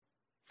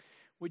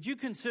Would you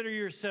consider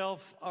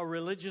yourself a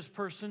religious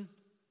person?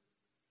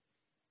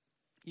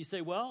 You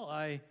say, well,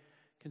 I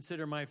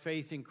consider my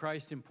faith in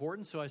Christ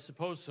important, so I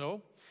suppose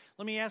so.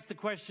 Let me ask the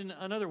question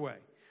another way.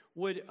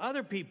 Would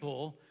other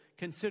people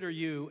consider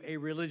you a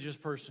religious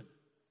person?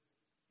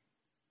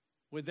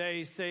 Would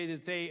they say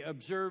that they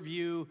observe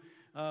you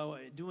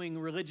doing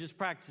religious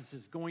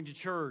practices, going to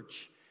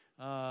church,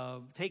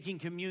 taking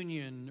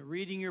communion,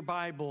 reading your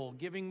Bible,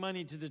 giving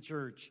money to the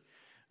church,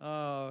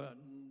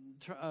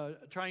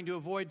 trying to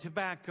avoid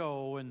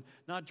tobacco and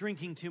not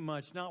drinking too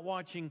much, not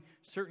watching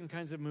certain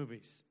kinds of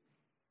movies?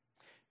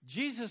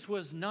 Jesus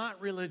was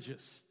not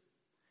religious,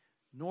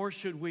 nor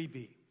should we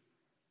be.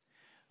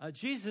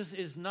 Jesus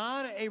is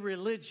not a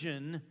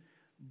religion,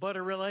 but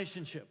a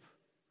relationship.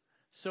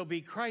 So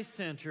be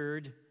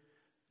Christ-centered,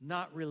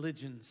 not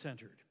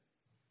religion-centered.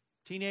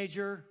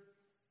 Teenager,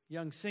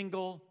 young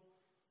single,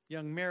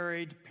 young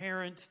married,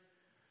 parent,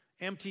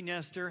 empty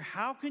nester,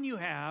 how can you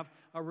have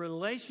a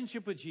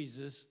relationship with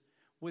Jesus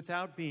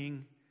without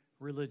being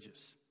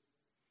religious?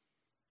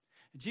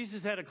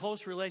 Jesus had a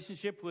close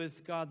relationship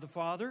with God the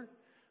Father,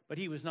 but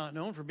he was not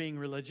known for being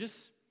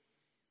religious.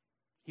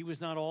 He was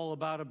not all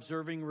about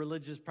observing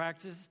religious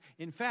practices.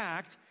 In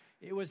fact,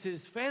 it was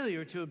his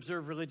failure to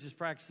observe religious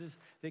practices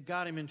that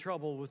got him in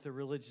trouble with the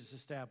religious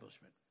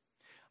establishment.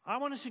 I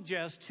want to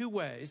suggest two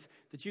ways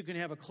that you can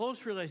have a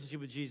close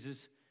relationship with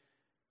Jesus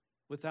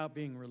without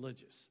being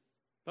religious.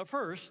 But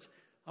first,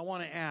 I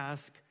want to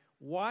ask,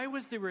 why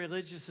was the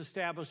religious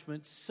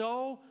establishment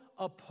so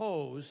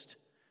opposed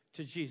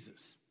to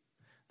Jesus?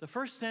 The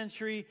first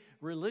century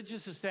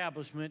religious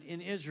establishment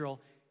in Israel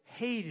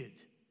hated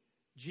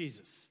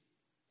Jesus.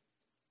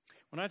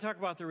 When I talk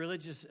about the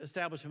religious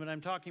establishment,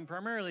 I'm talking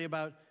primarily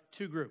about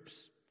two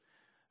groups.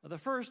 The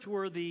first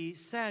were the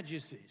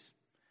Sadducees.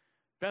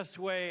 Best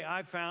way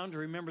I've found to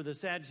remember the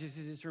Sadducees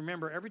is to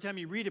remember every time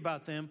you read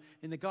about them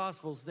in the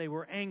Gospels, they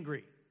were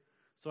angry.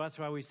 So that's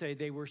why we say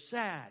they were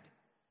sad,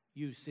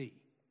 you see.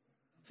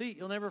 See,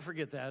 you'll never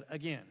forget that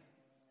again.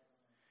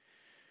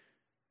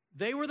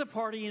 They were the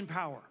party in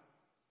power.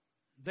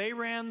 They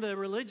ran the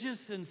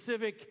religious and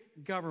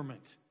civic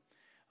government.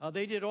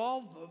 They did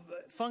all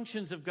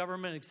functions of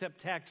government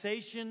except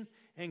taxation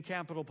and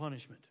capital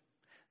punishment.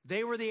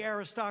 They were the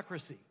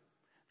aristocracy.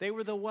 They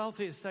were the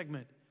wealthiest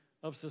segment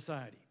of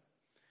society.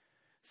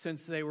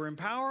 Since they were in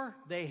power,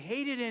 they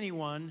hated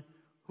anyone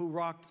who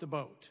rocked the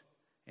boat.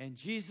 And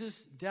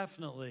Jesus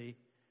definitely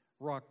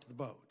rocked the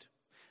boat.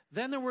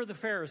 Then there were the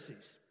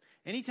Pharisees.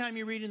 Anytime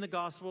you read in the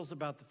Gospels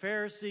about the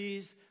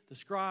Pharisees, the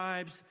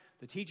scribes,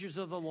 the teachers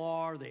of the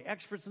law, or the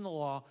experts in the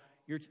law,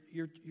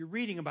 you're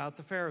reading about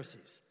the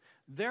Pharisees.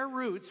 Their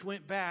roots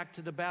went back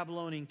to the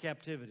Babylonian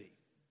captivity.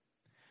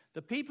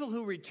 The people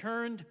who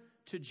returned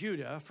to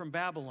Judah from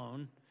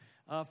Babylon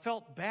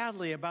felt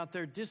badly about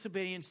their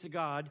disobedience to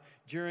God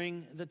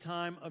during the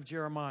time of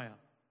Jeremiah.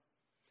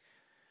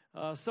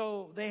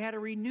 So they had a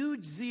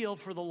renewed zeal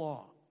for the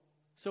law.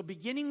 So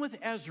beginning with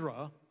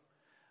Ezra,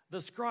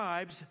 the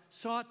scribes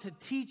sought to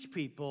teach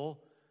people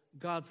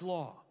God's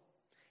law.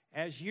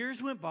 As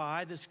years went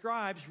by, the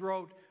scribes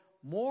wrote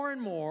more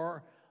and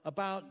more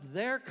about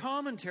their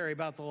commentary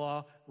about the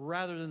law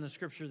rather than the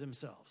scripture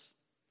themselves.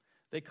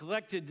 They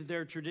collected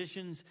their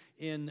traditions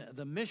in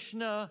the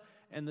Mishnah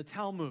and the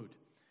Talmud.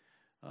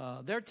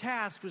 Their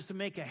task was to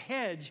make a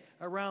hedge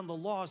around the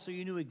law so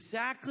you knew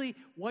exactly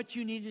what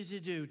you needed to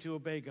do to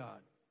obey God.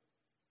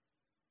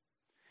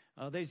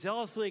 They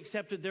zealously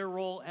accepted their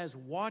role as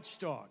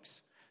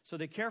watchdogs, so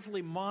they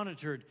carefully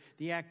monitored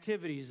the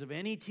activities of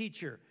any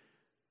teacher,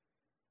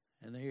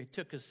 and they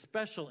took a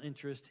special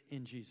interest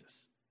in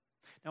Jesus.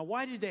 Now,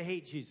 why did they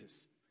hate Jesus?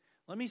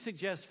 Let me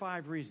suggest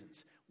 5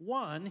 reasons.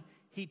 1,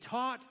 he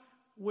taught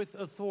with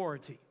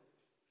authority.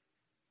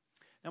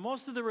 Now,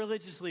 most of the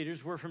religious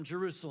leaders were from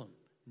Jerusalem,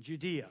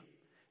 Judea.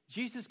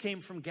 Jesus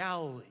came from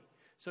Galilee,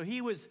 so he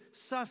was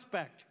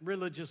suspect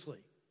religiously.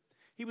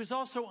 He was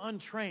also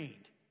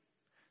untrained.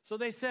 So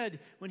they said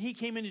when he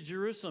came into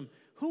Jerusalem,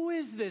 who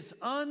is this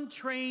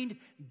untrained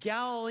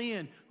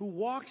Galilean who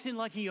walks in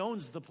like he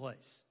owns the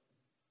place?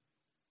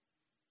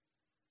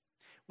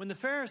 When the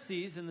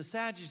Pharisees and the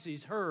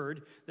Sadducees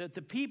heard that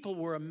the people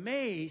were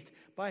amazed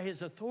by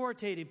his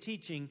authoritative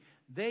teaching,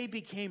 they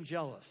became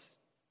jealous.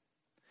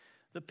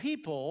 The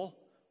people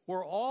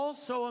were all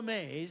so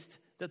amazed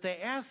that they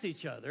asked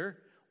each other,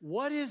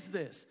 what is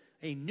this?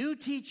 A new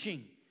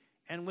teaching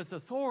and with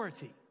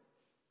authority.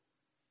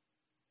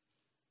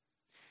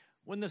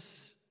 When the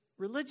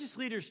religious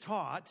leaders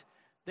taught,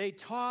 they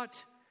quoted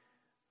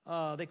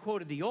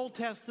the Old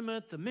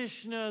Testament, the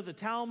Mishnah, the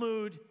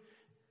Talmud.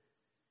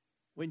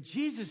 When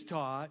Jesus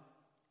taught,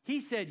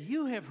 he said,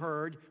 you have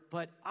heard,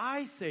 but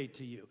I say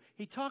to you.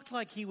 He talked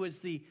like he was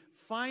the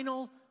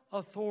final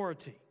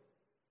authority.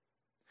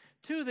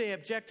 2, they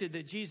objected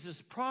that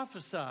Jesus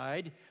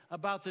prophesied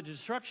about the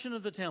destruction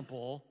of the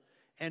temple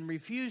and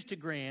refused to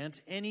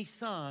grant any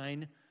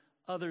sign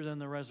other than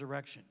the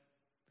resurrection.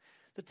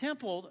 The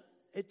temple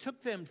it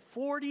took them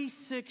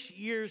 46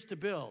 years to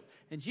build.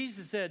 And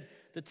Jesus said,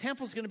 the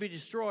temple's going to be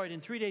destroyed,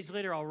 and 3 days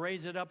later I'll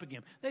raise it up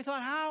again. They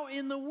thought, how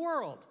in the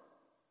world?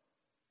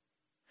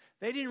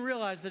 They didn't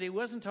realize that he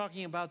wasn't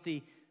talking about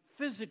the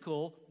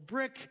physical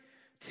brick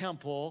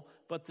temple,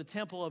 but the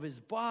temple of his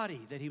body,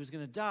 that he was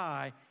going to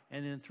die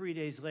and then 3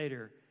 days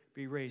later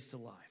be raised to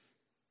life.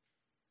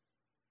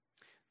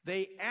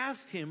 They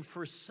asked him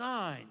for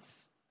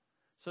signs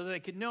so that they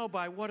could know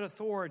by what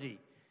authority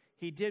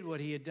he did what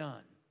he had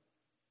done.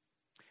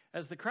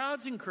 As the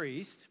crowds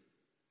increased,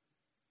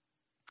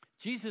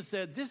 Jesus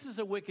said, this is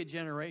a wicked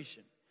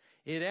generation.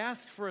 It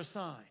asks for a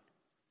sign,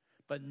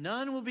 but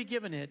none will be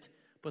given it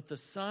but the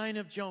sign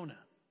of Jonah.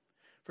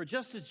 For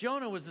just as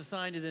Jonah was a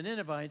sign to the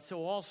Ninevites,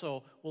 so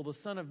also will the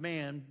Son of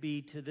Man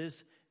be to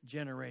this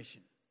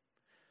generation.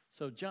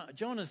 So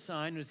Jonah's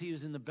sign was he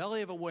was in the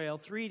belly of a whale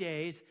 3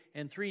 days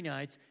and 3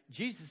 nights.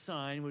 Jesus'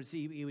 sign was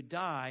he would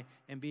die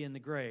and be in the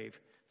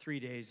grave 3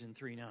 days and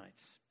 3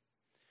 nights.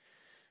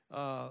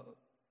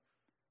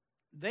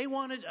 They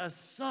wanted a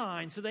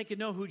sign so they could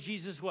know who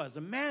Jesus was.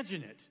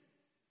 Imagine it.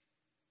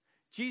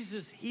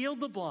 Jesus healed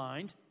the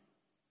blind.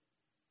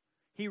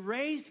 He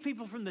raised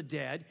people from the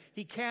dead.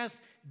 He cast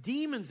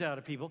demons out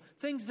of people,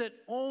 things that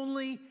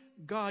only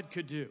God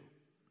could do.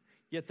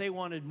 Yet they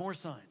wanted more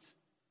signs.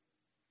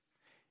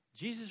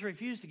 Jesus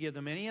refused to give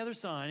them any other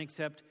sign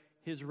except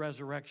his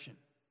resurrection,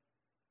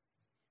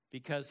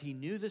 because he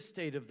knew the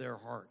state of their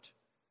heart,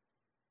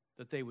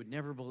 that they would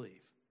never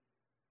believe.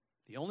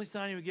 The only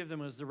sign he would give them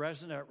was the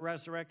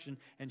resurrection.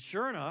 And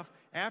sure enough,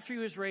 after he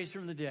was raised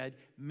from the dead,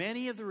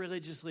 many of the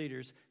religious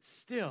leaders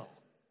still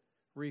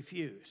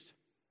refused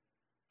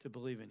to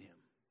believe in him.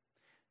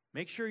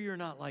 Make sure you're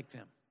not like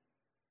them.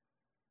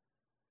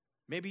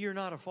 Maybe you're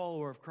not a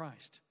follower of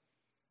Christ.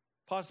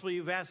 Possibly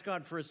you've asked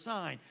God for a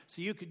sign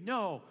so you could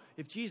know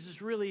if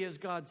Jesus really is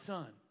God's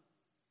Son.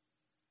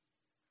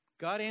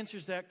 God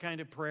answers that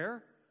kind of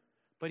prayer,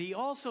 but he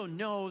also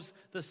knows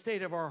the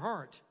state of our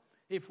heart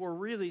if we're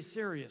really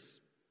serious.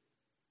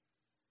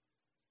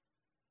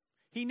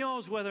 He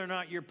knows whether or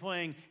not you're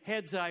playing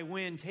heads I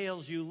win,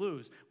 tails you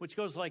lose, which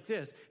goes like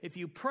this. If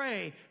you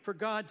pray for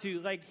God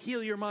to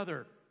heal your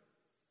mother,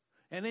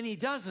 and then he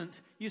doesn't,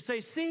 you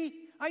say, see,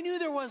 I knew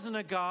there wasn't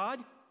a God.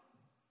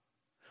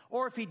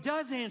 Or if he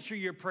does answer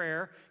your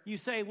prayer, you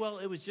say, well,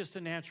 it was just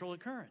a natural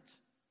occurrence.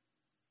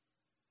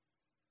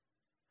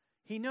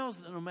 He knows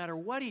that no matter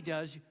what he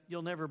does,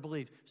 you'll never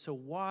believe. So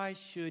why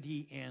should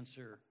he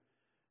answer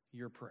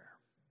your prayer?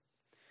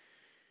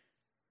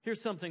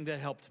 Here's something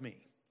that helped me.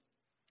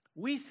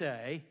 We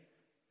say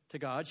to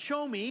God,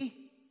 show me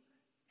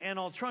and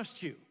I'll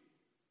trust you.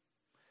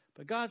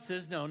 But God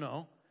says,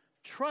 no,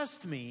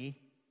 trust me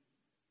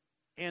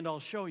and I'll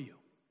show you.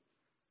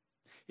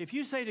 If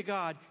you say to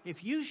God,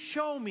 if you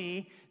show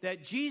me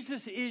that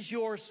Jesus is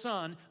your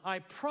Son, I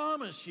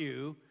promise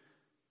you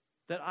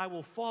that I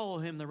will follow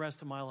him the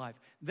rest of my life.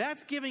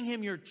 That's giving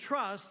him your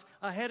trust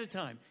ahead of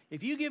time.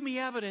 If you give me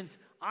evidence,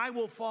 I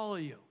will follow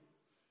you.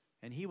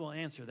 And he will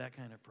answer that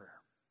kind of prayer.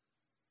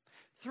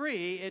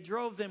 3, it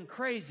drove them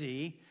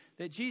crazy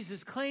that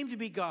Jesus claimed to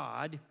be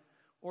God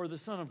or the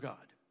Son of God.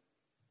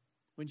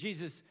 When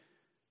Jesus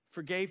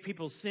forgave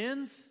people's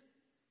sins,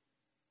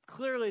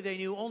 clearly they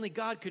knew only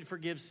God could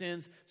forgive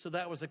sins, so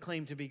that was a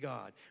claim to be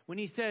God. When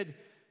he said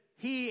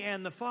he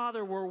and the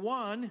Father were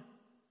one,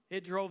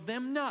 it drove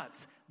them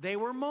nuts. They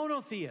were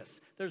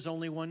monotheists. There's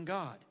only one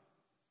God.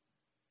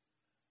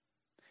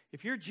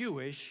 If you're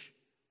Jewish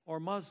or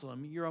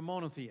Muslim, you're a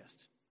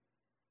monotheist.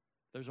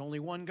 There's only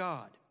one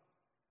God.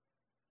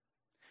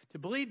 To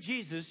believe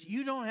Jesus,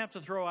 you don't have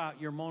to throw out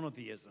your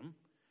monotheism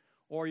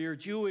or your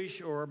Jewish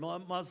or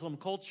Muslim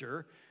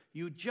culture.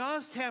 You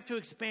just have to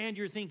expand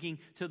your thinking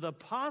to the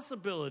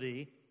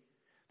possibility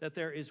that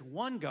there is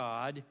one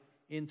God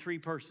in 3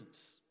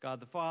 persons. God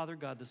the Father,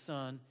 God the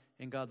Son,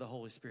 and God the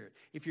Holy Spirit.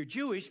 If you're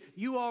Jewish,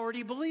 you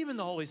already believe in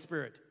the Holy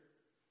Spirit.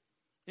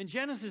 In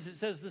Genesis, it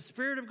says the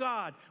Spirit of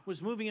God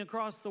was moving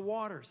across the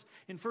waters.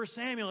 In 1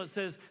 Samuel, it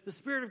says the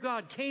Spirit of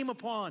God came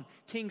upon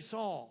King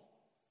Saul.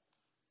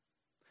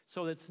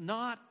 So it's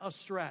not a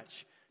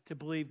stretch to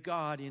believe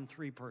God in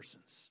 3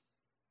 persons.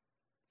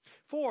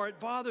 4, it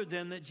bothered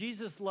them that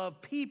Jesus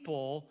loved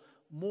people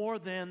more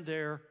than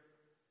their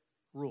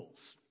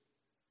rules.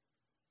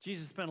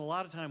 Jesus spent a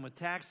lot of time with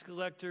tax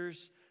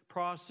collectors,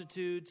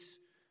 prostitutes,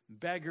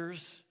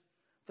 beggars.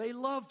 They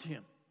loved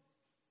him.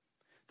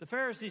 The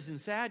Pharisees and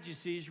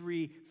Sadducees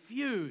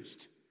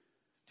refused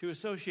to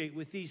associate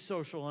with these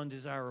social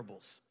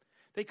undesirables.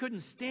 They couldn't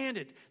stand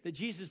it that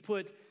Jesus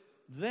put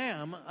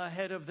them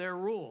ahead of their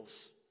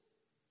rules.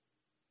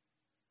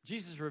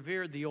 Jesus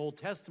revered the Old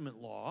Testament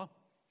law.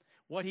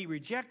 What he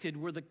rejected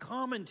were the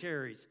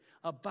commentaries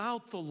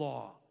about the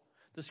law,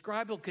 the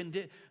scribal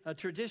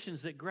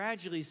traditions that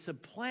gradually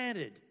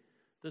supplanted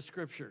the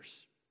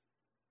scriptures.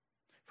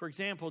 For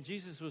example,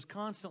 Jesus was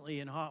constantly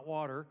in hot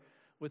water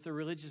with the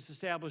religious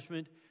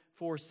establishment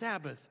for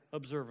Sabbath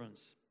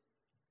observance.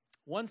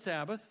 One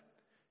Sabbath,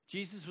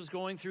 Jesus was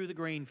going through the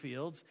grain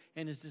fields,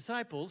 and his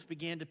disciples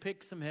began to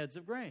pick some heads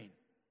of grain.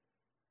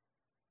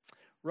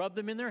 rub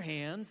them in their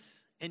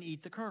hands, and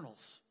eat the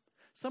kernels.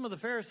 Some of the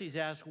Pharisees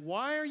asked,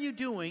 "Why are you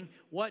doing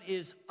what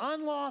is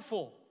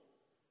unlawful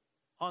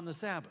on the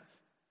Sabbath?"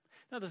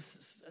 Now,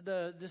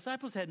 the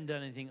disciples hadn't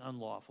done anything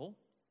unlawful.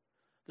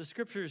 The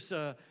scriptures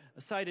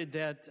cited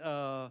that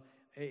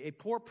a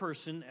poor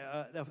person,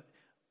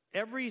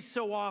 every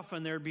so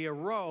often there'd be a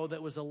row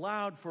that was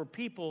allowed for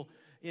people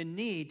in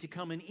need to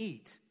come and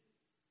eat.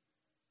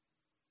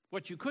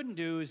 What you couldn't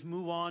do is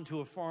move on to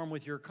a farm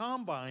with your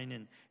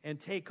combine and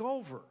take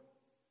over.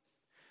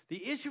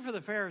 The issue for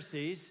the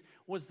Pharisees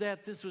was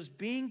that this was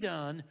being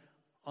done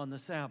on the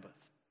Sabbath.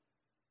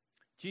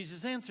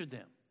 Jesus answered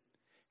them,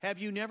 "Have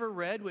you never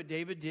read what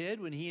David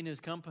did when he and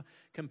his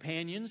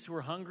companions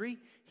were hungry?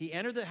 He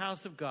entered the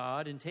house of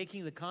God, and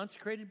taking the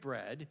consecrated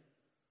bread,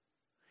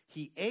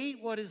 he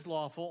ate what is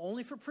lawful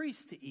only for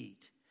priests to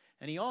eat,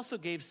 and he also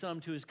gave some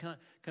to his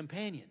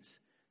companions.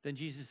 Then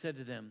Jesus said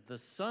to them, 'The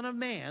Son of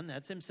Man,'"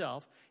 that's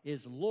himself,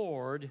 "is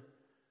Lord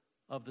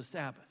of the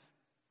Sabbath."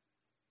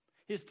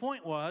 His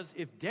point was,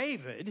 if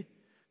David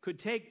could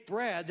take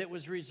bread that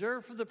was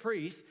reserved for the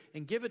priests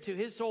and give it to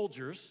his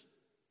soldiers,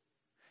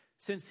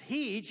 since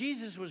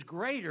Jesus was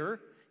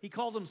greater, he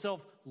called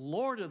himself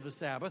Lord of the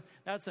Sabbath.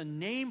 That's a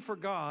name for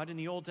God in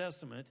the Old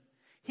Testament.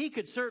 He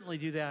could certainly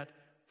do that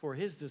for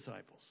his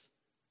disciples.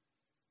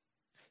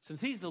 Since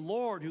he's the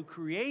Lord who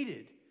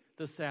created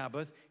the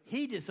Sabbath,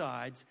 he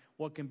decides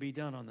what can be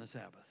done on the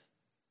Sabbath.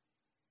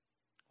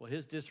 Well,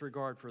 his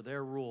disregard for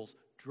their rules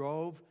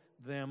drove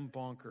them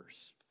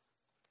bonkers.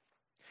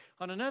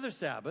 On another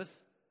Sabbath,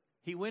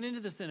 he went into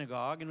the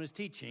synagogue and was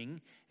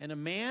teaching, and a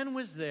man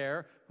was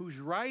there whose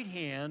right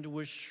hand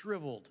was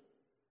shriveled.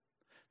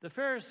 The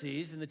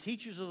Pharisees and the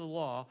teachers of the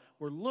law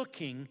were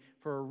looking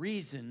for a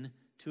reason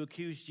to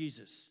accuse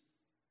Jesus.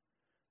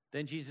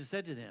 Then Jesus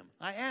said to them,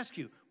 "I ask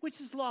you, which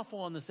is lawful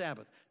on the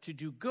Sabbath, to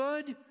do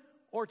good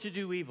or to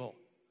do evil,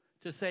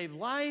 to save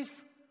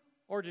life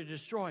or to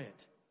destroy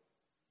it?"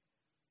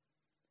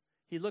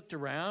 He looked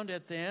around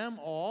at them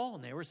all,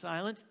 and they were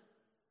silent,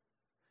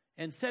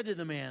 and said to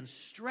the man,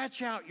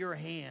 "Stretch out your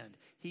hand."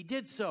 He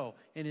did so,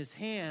 and his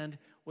hand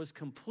was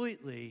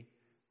completely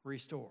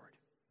restored.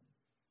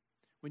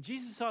 When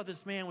Jesus saw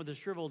this man with a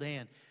shriveled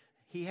hand,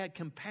 he had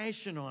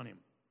compassion on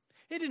him.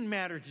 It didn't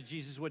matter to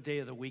Jesus what day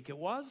of the week it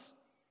was.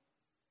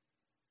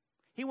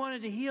 He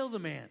wanted to heal the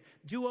man,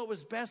 do what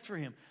was best for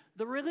him.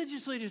 The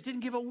religious leaders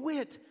didn't give a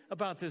whit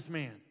about this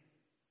man.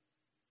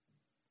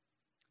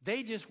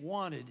 They just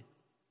wanted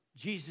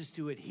Jesus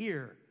to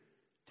adhere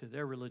to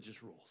their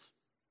religious rules.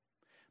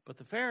 But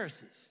the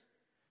Pharisees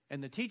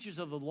and the teachers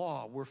of the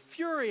law were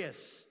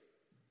furious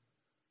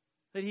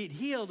that he'd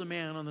healed a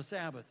man on the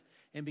Sabbath,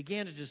 and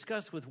began to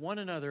discuss with one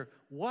another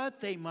what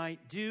they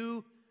might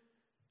do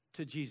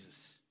to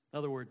Jesus. In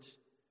other words,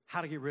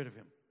 how to get rid of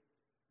him,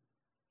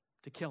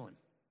 to kill him.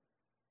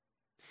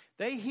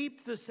 They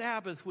heaped the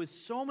Sabbath with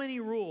so many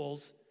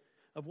rules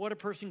of what a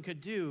person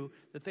could do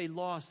that they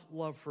lost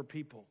love for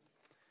people.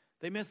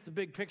 They missed the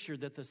big picture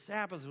that the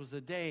Sabbath was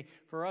a day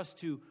for us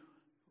to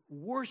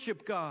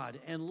worship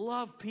God and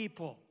love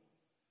people.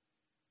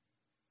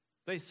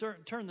 They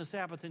turned the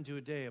Sabbath into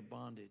a day of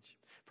bondage.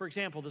 For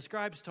example, the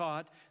scribes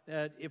taught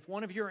that if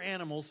one of your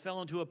animals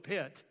fell into a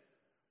pit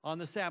on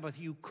the Sabbath,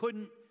 you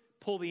couldn't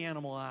pull the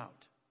animal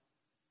out.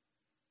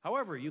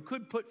 However, you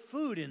could put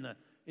food in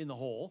the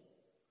hole,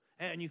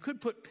 and you could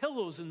put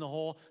pillows in the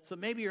hole so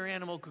maybe your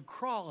animal could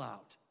crawl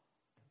out.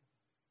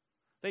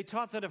 They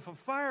taught that if a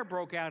fire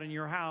broke out in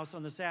your house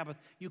on the Sabbath,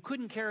 you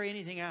couldn't carry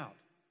anything out.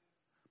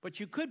 But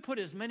you could put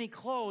as many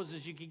clothes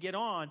as you could get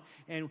on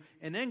and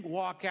then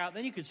walk out.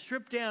 Then you could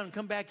strip down and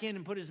come back in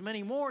and put as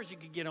many more as you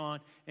could get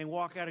on and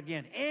walk out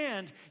again.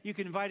 And you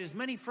could invite as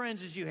many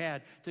friends as you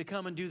had to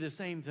come and do the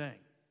same thing.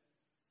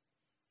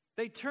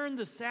 They turned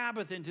the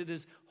Sabbath into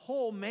this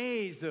whole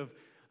maze of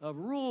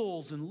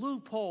rules and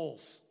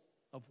loopholes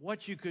of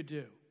what you could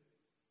do.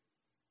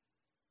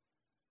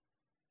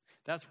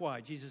 That's why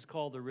Jesus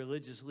called the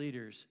religious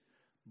leaders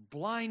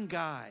blind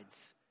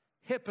guides,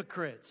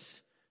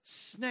 hypocrites,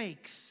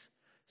 snakes,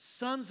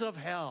 sons of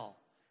hell,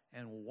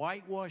 and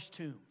whitewashed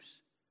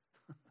tombs.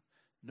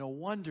 No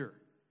wonder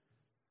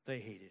they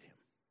hated him.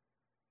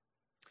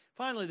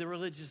 Finally, the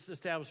religious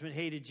establishment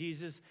hated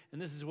Jesus,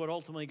 and this is what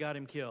ultimately got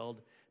him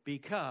killed,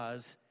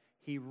 because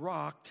he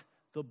rocked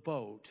the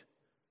boat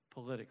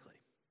politically.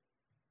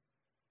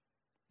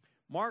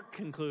 Mark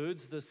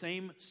concludes the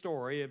same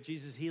story of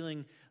Jesus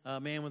healing a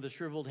man with a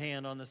shriveled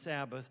hand on the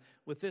Sabbath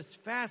with this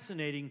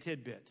fascinating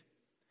tidbit.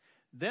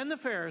 Then the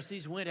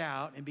Pharisees went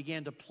out and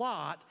began to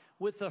plot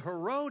with the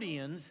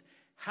Herodians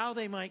how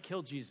they might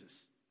kill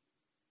Jesus.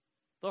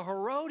 The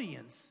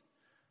Herodians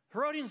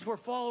were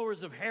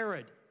followers of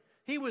Herod.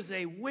 He was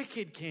a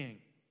wicked king.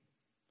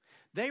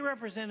 They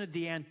represented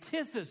the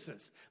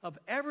antithesis of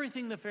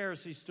everything the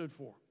Pharisees stood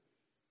for.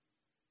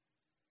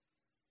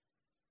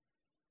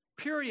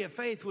 Purity of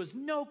faith was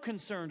no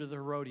concern to the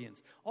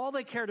Herodians. All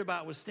they cared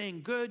about was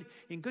staying good,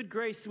 in good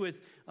grace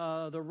with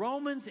the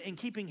Romans and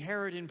keeping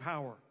Herod in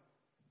power.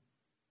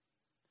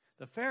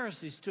 The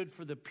Pharisees stood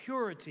for the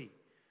purity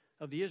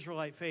of the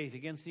Israelite faith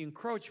against the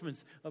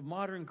encroachments of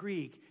modern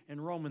Greek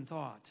and Roman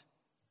thought.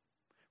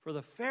 For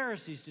the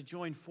Pharisees to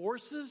join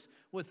forces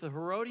with the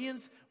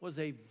Herodians was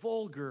a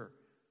vulgar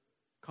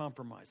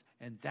compromise.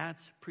 And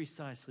that's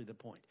precisely the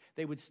point.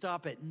 They would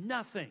stop at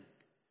nothing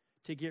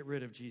to get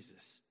rid of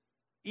Jesus,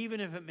 even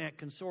if it meant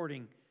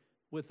consorting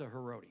with the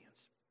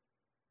Herodians.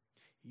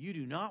 You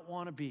do not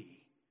want to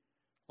be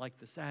like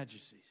the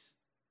Sadducees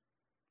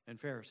and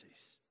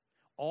Pharisees,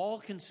 all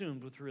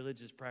consumed with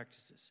religious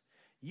practices.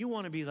 You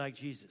want to be like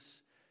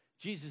Jesus.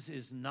 Jesus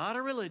is not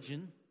a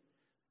religion,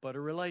 but a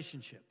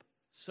relationship.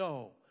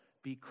 So,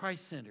 be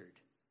Christ-centered,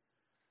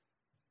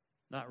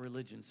 not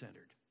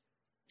religion-centered.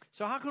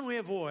 So how can we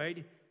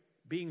avoid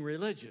being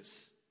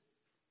religious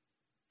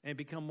and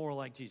become more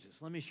like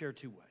Jesus? Let me share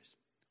 2 ways.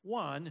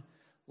 One,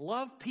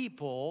 love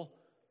people.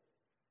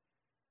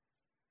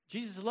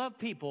 Jesus loved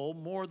people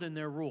more than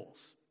their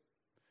rules.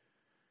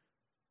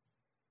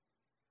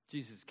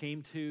 Jesus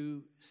came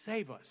to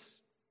save us.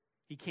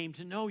 He came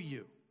to know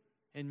you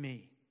and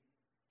me.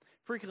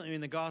 Frequently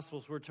in the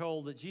Gospels, we're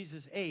told that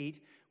Jesus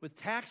ate with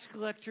tax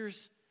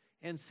collectors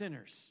and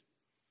sinners.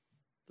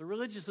 The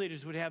religious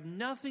leaders would have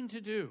nothing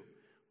to do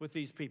with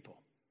these people.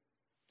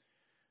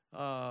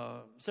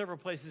 Several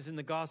places in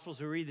the Gospels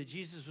we read that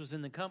Jesus was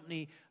in the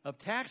company of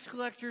tax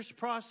collectors,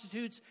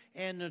 prostitutes,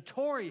 and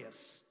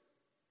notorious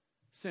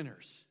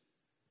sinners.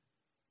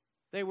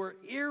 They were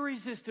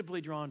irresistibly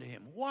drawn to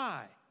him.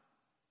 Why?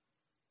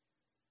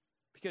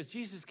 Because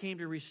Jesus came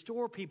to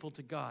restore people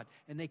to God,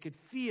 and they could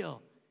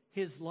feel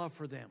his love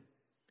for them.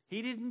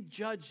 He didn't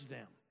judge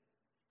them,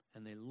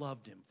 and they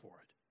loved him for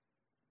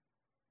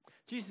it.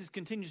 Jesus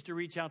continues to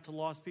reach out to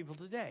lost people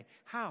today.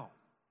 How?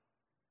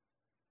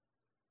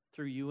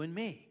 Through you and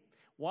me.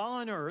 While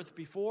on earth,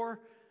 before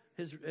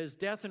his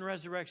death and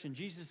resurrection,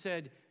 Jesus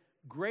said,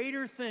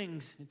 greater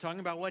things,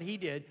 talking about what he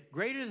did,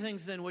 greater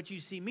things than what you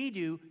see me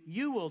do,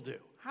 you will do.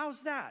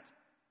 How's that?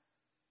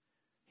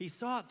 He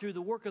saw it through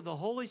the work of the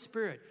Holy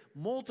Spirit,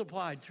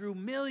 multiplied through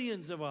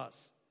millions of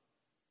us.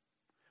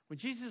 When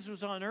Jesus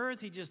was on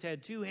earth, he just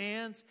had 2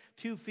 hands,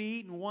 2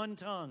 feet, and 1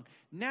 tongue.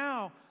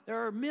 Now,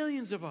 there are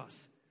millions of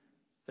us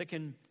that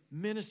can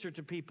minister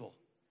to people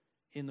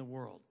in the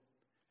world.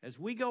 As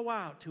we go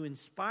out to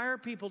inspire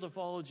people to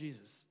follow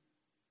Jesus,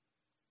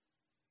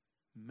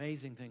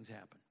 amazing things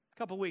happen. A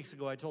couple weeks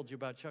ago, I told you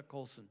about Chuck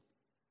Colson.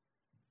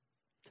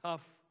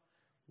 Tough,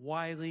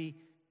 wily,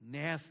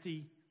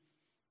 nasty,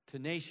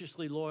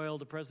 tenaciously loyal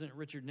to President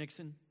Richard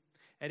Nixon.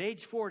 At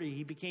age 40,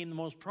 he became the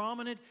most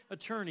prominent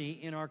attorney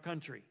in our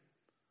country.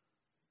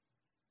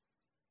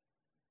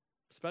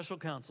 Special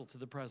counsel to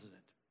the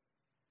president.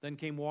 Then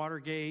came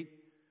Watergate,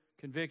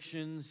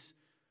 convictions.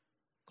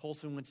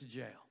 Colson went to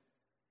jail.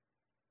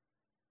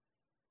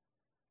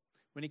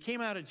 When he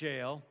came out of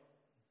jail,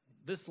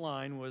 this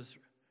line was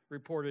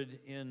reported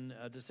in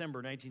December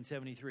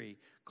 1973.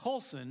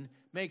 Colson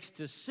makes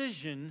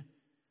decision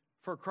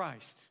for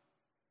Christ.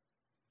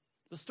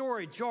 The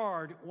story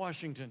jarred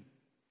Washington.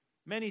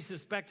 Many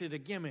suspected a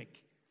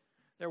gimmick.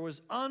 There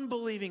was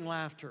unbelieving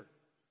laughter.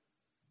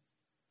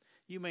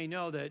 You may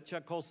know that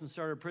Chuck Colson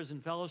started Prison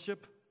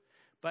Fellowship,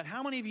 but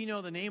how many of you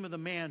know the name of the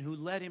man who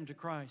led him to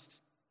Christ?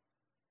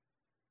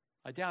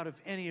 I doubt if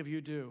any of you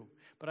do.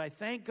 But I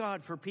thank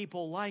God for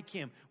people like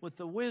him with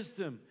the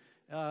wisdom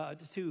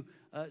to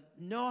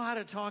know how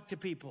to talk to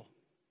people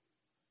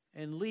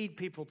and lead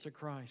people to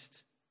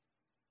Christ.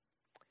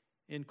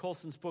 In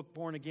Colson's book,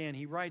 Born Again,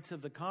 he writes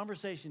of the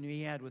conversation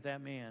he had with that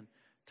man,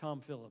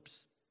 Tom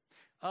Phillips.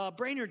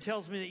 Brainerd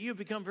tells me that you've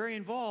become very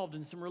involved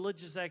in some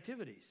religious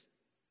activities.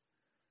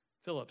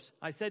 Phillips,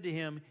 I said to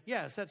him,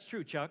 yes, that's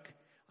true, Chuck.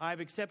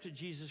 I've accepted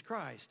Jesus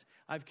Christ.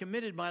 I've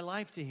committed my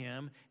life to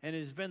him, and it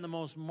has been the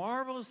most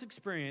marvelous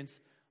experience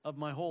of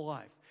my whole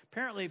life.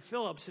 Apparently,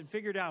 Phillips had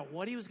figured out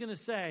what he was going to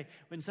say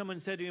when someone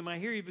said to him, I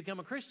hear you've become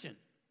a Christian,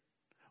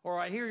 or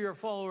I hear you're a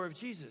follower of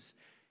Jesus.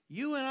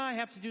 You and I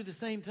have to do the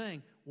same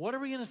thing. What are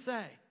we going to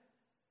say?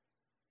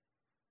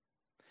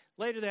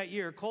 Later that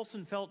year,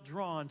 Colson felt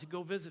drawn to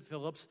go visit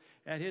Phillips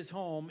at his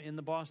home in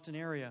the Boston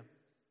area.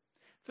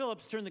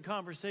 Phillips turned the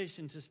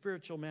conversation to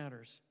spiritual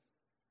matters.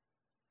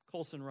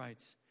 Colson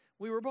writes,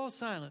 we were both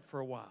silent for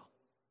a while.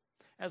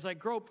 As I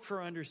groped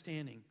for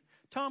understanding,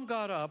 Tom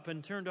got up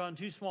and turned on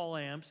 2 small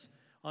lamps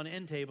on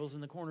end tables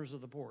in the corners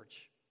of the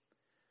porch.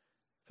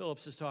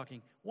 Phillips is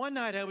talking. One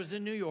night I was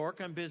in New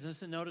York on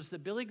business and noticed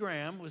that Billy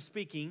Graham was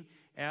speaking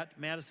at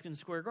Madison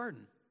Square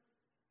Garden.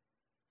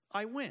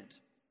 I went,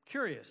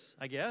 curious,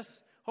 I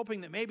guess,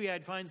 hoping that maybe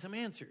I'd find some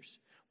answers.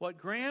 What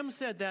Graham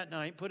said that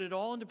night put it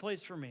all into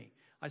place for me.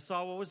 I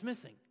saw what was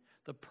missing.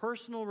 The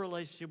personal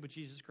relationship with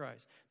Jesus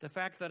Christ. The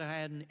fact that I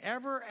hadn't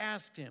ever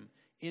asked him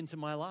into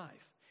my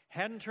life.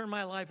 Hadn't turned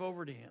my life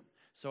over to him.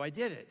 So I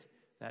did it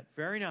that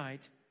very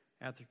night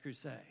at the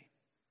crusade.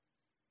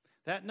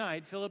 That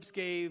night, Phillips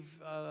gave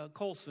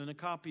Colson a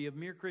copy of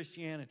Mere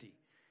Christianity.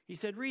 He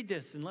said, read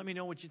this and let me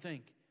know what you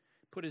think.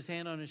 Put his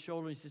hand on his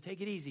shoulder and he says,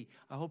 take it easy.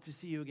 I hope to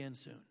see you again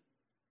soon.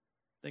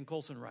 Then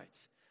Colson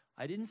writes,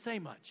 I didn't say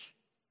much.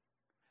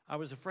 I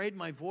was afraid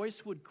my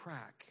voice would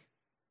crack.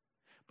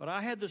 but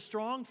I had the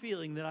strong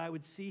feeling that I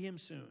would see him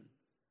soon.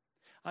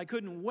 I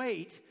couldn't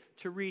wait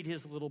to read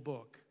his little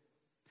book.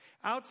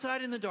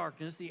 Outside in the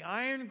darkness, the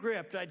iron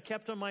grip I'd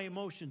kept on my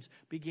emotions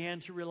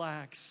began to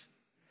relax.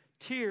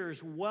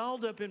 Tears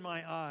welled up in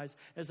my eyes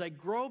as I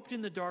groped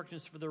in the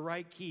darkness for the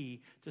right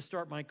key to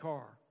start my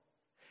car.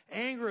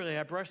 Angrily,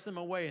 I brushed them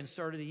away and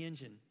started the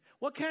engine.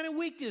 "What kind of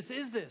weakness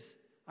is this?"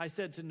 I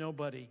said to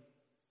nobody.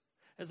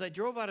 As I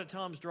drove out of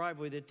Tom's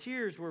driveway, the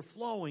tears were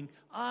flowing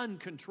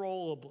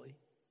uncontrollably.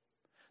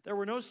 There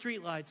were no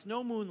streetlights,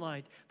 no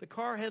moonlight. The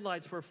car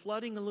headlights were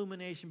flooding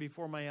illumination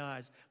before my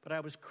eyes, but I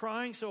was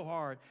crying so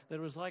hard that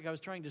it was like I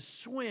was trying to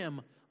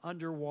swim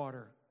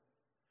underwater.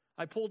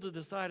 I pulled to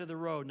the side of the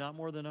road, not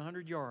more than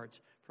 100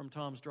 yards from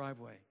Tom's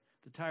driveway,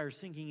 the tires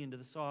sinking into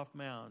the soft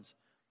mounds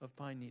of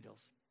pine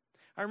needles.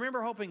 I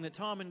remember hoping that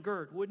Tom and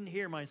Gert wouldn't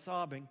hear my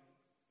sobbing,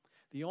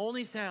 the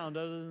only sound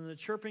other than the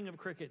chirping of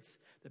crickets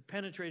that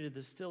penetrated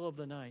the still of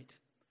the night.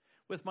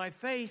 With my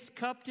face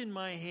cupped in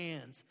my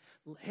hands,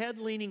 head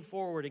leaning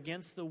forward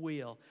against the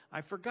wheel, I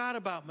forgot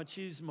about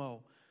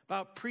machismo,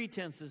 about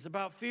pretenses,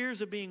 about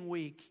fears of being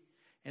weak.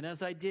 And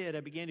as I did, I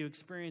began to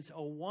experience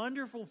a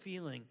wonderful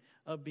feeling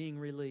of being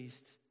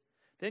released.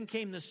 Then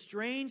came the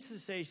strange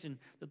sensation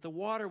that the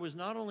water was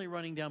not only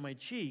running down my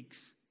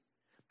cheeks,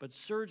 but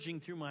surging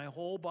through my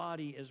whole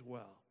body as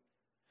well,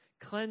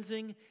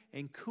 cleansing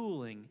and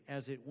cooling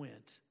as it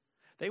went.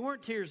 They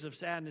weren't tears of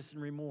sadness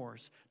and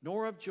remorse,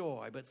 nor of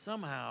joy, but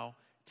somehow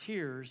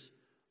tears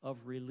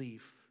of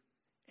relief.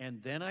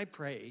 And then I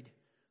prayed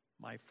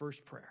my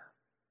first prayer.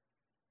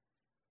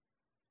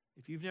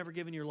 If you've never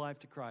given your life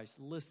to Christ,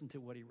 listen to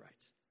what he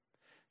writes.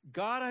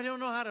 "God, I don't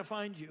know how to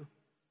find you,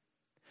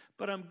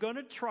 but I'm going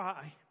to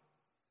try.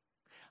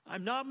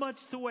 I'm not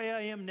much the way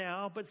I am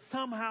now, but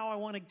somehow I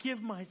want to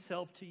give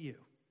myself to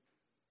you."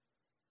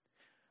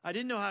 I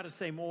didn't know how to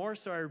say more,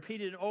 so I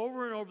repeated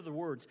over and over the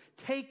words,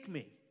 "Take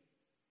me."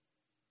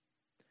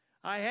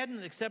 I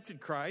hadn't accepted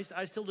Christ.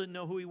 I still didn't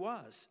know who he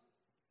was.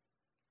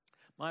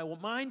 My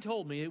mind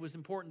told me it was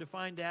important to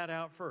find that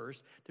out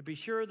first, to be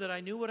sure that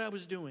I knew what I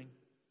was doing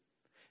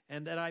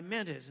and that I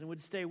meant it and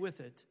would stay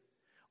with it.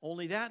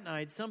 Only that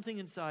night, something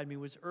inside me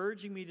was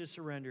urging me to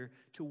surrender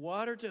to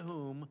what or to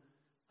whom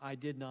I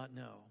did not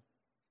know.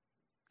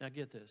 Now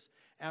get this.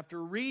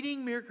 After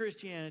reading Mere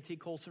Christianity,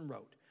 Colson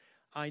wrote,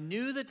 I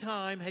knew the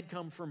time had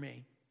come for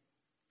me.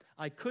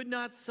 I could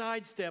not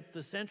sidestep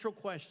the central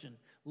question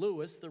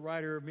Lewis, the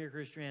writer of Mere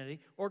Christianity,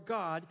 or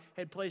God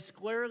had placed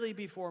squarely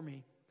before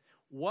me.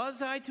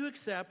 Was I to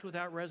accept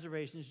without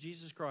reservations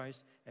Jesus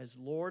Christ as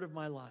Lord of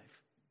my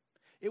life?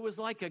 It was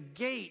like a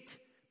gate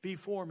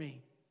before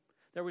me.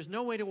 There was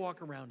no way to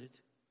walk around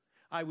it.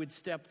 I would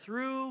step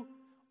through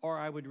or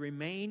I would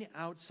remain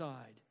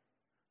outside.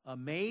 A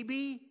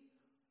maybe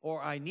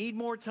or I need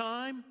more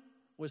time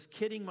was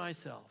kidding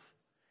myself.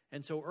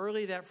 And so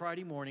early that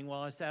Friday morning,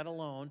 while I sat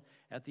alone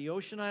at the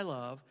ocean I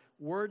love,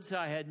 words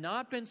I had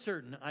not been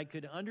certain I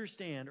could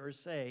understand or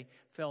say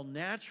fell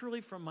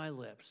naturally from my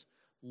lips.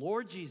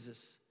 Lord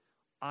Jesus,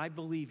 I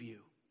believe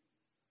you.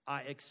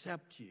 I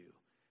accept you.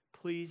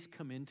 Please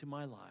come into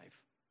my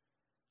life.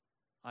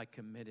 I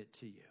commit it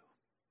to you.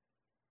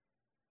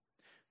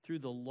 Through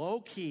the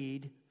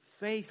low-keyed,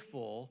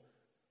 faithful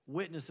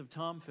witness of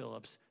Tom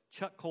Phillips,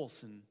 Chuck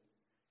Colson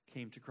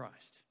came to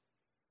Christ.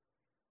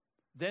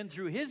 Then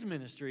through his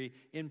ministry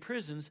in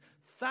prisons,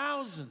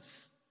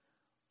 thousands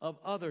of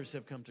others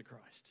have come to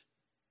Christ.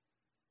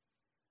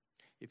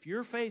 If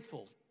you're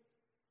faithful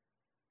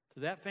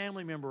to that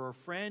family member or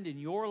friend in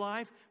your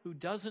life who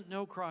doesn't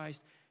know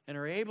Christ and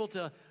are able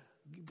to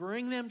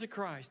bring them to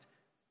Christ,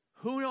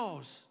 who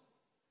knows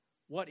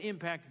what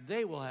impact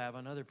they will have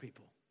on other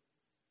people.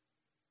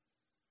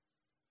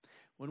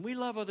 When we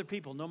love other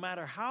people, no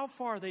matter how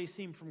far they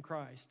seem from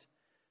Christ,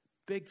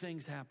 big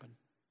things happen.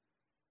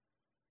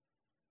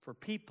 For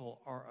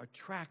people are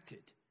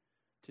attracted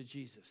to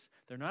Jesus.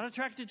 They're not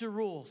attracted to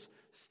rules.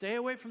 Stay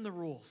away from the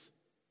rules.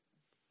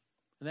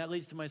 And that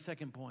leads to my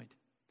second point.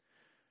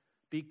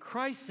 Be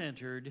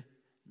Christ-centered,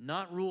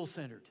 not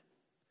rule-centered,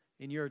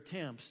 in your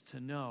attempts to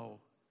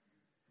know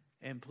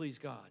and please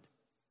God.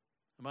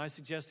 Am I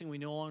suggesting we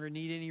no longer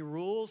need any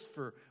rules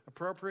for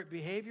appropriate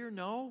behavior?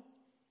 No.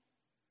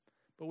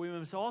 But we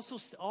must also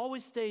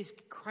always stay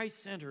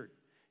Christ-centered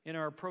in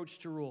our approach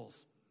to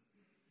rules.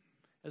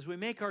 As we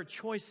make our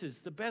choices,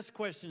 the best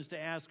questions to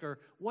ask are,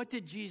 what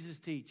did Jesus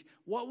teach?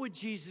 What would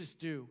Jesus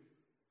do?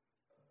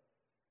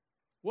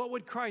 What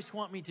would Christ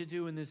want me to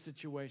do in this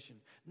situation?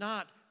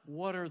 Not,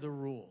 what are the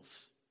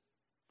rules?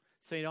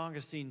 St.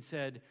 Augustine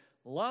said,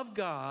 love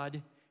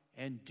God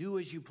and do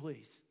as you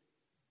please.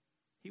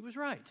 He was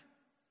right.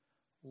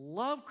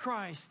 Love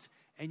Christ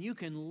and you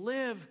can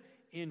live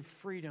in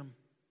freedom.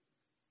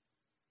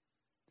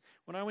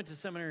 When I went to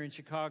seminary in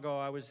Chicago,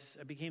 I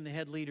became the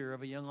head leader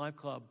of a Young Life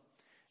Club.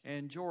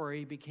 And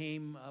Jory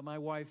my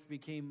wife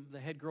became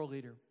the head girl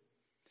leader.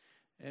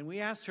 And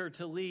we asked her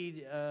to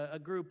lead a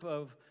group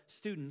of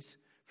students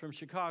from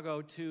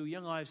Chicago to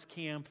Young Life's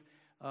camp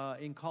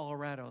in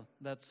Colorado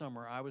that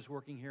summer. I was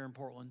working here in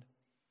Portland.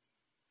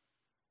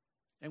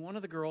 And one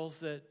of the girls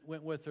that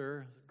went with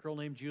her, a girl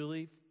named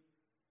Julie,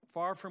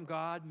 far from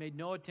God, made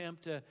no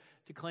attempt to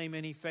claim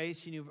any faith.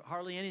 She knew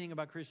hardly anything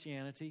about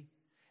Christianity.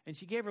 And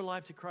she gave her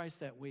life to Christ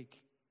that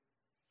week.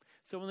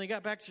 So when they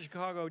got back to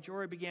Chicago,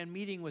 Jory began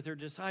meeting with her,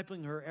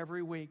 discipling her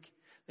every week.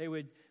 They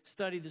would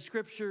study the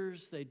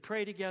scriptures, they'd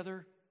pray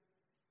together,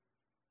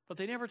 but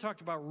they never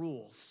talked about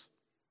rules.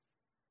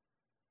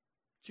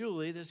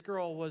 Julie, this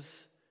girl,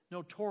 was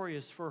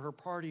notorious for her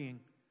partying.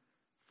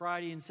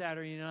 Friday and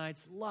Saturday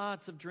nights,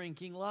 lots of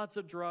drinking, lots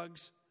of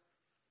drugs.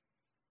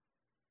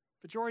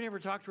 But Jory never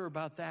talked to her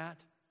about that.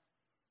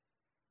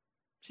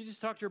 She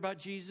just talked to her about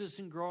Jesus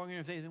and growing in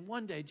her faith. And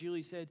one day,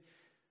 Julie said, "Do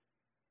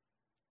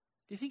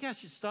you think I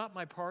should stop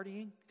my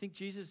partying? Think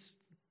Jesus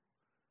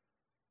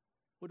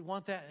would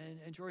want that?"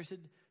 And Jory said,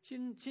 she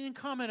didn't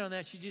comment on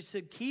that. She just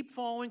said, keep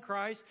following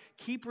Christ,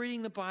 keep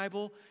reading the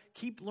Bible,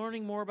 keep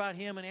learning more about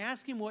Him, and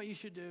ask Him what you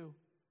should do.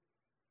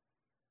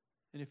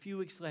 And a few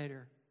weeks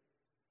later,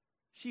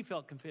 she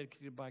felt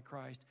convicted by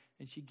Christ,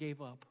 and she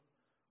gave up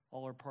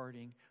all her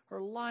partying. Her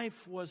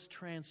life was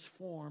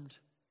transformed.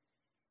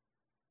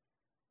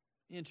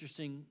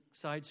 Interesting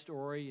side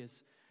story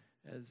as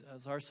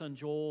our son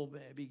Joel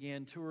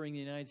began touring the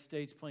United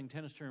States playing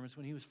tennis tournaments.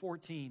 When he was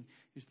 14,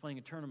 he was playing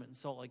a tournament in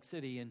Salt Lake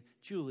City, and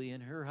Julie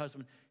and her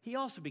husband, he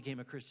also became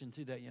a Christian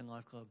through that Young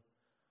Life Club.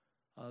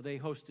 They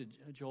hosted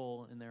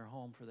Joel in their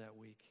home for that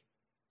week.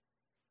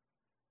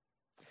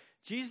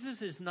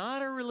 Jesus is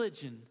not a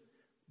religion,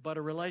 but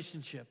a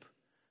relationship.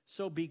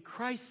 So be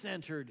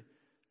Christ-centered,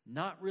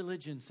 not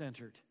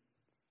religion-centered.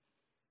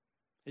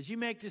 As you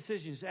make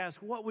decisions,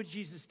 ask, what would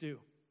Jesus do?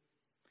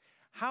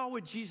 How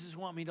would Jesus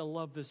want me to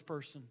love this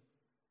person?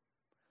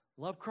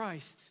 Love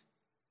Christ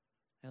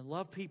and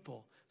love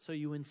people, so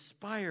you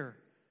inspire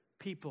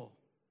people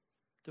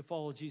to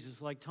follow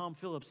Jesus, like Tom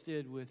Phillips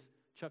did with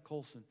Chuck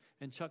Colson,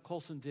 and Chuck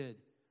Colson did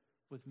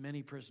with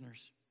many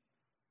prisoners.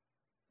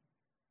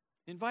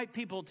 Invite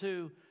people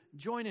to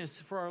join us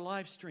for our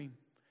live stream.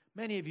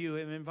 Many of you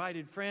have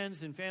invited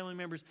friends and family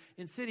members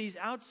in cities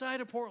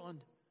outside of Portland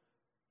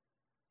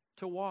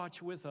to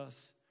watch with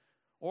us.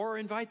 Or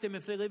invite them,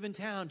 if they live in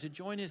town, to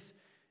join us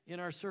in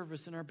our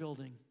service in our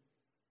building.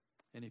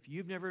 And if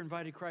you've never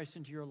invited Christ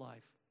into your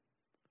life,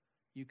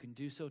 you can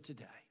do so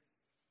today,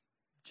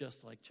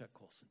 just like Chuck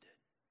Colson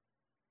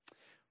did.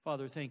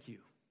 Father, thank you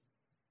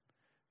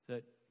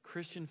that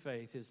Christian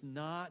faith is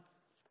not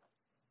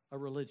a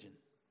religion,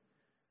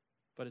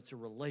 but it's a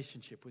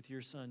relationship with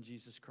your Son,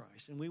 Jesus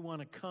Christ. And we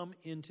want to come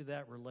into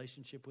that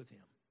relationship with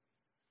Him.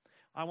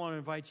 I want to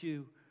invite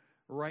you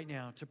right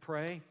now to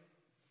pray.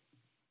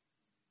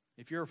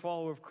 If you're a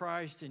follower of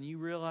Christ and you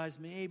realize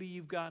maybe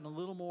you've gotten a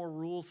little more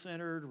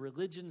rule-centered,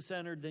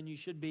 religion-centered than you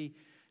should be,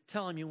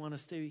 tell Him you want to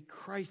stay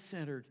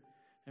Christ-centered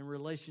and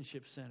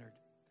relationship-centered.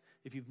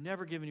 If you've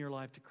never given your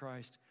life to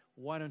Christ,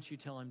 why don't you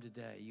tell Him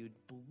today? You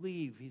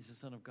believe He's the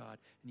Son of God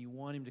and you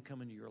want Him to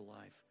come into your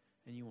life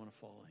and you want to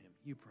follow Him.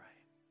 You pray.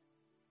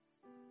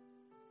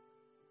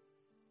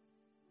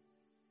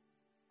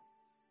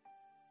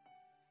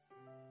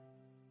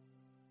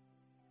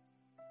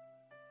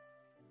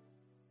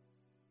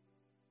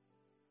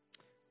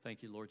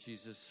 Thank you, Lord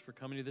Jesus, for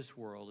coming to this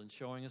world and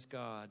showing us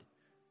God,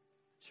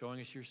 showing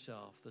us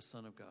yourself, the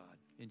Son of God.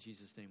 In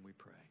Jesus' name we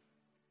pray.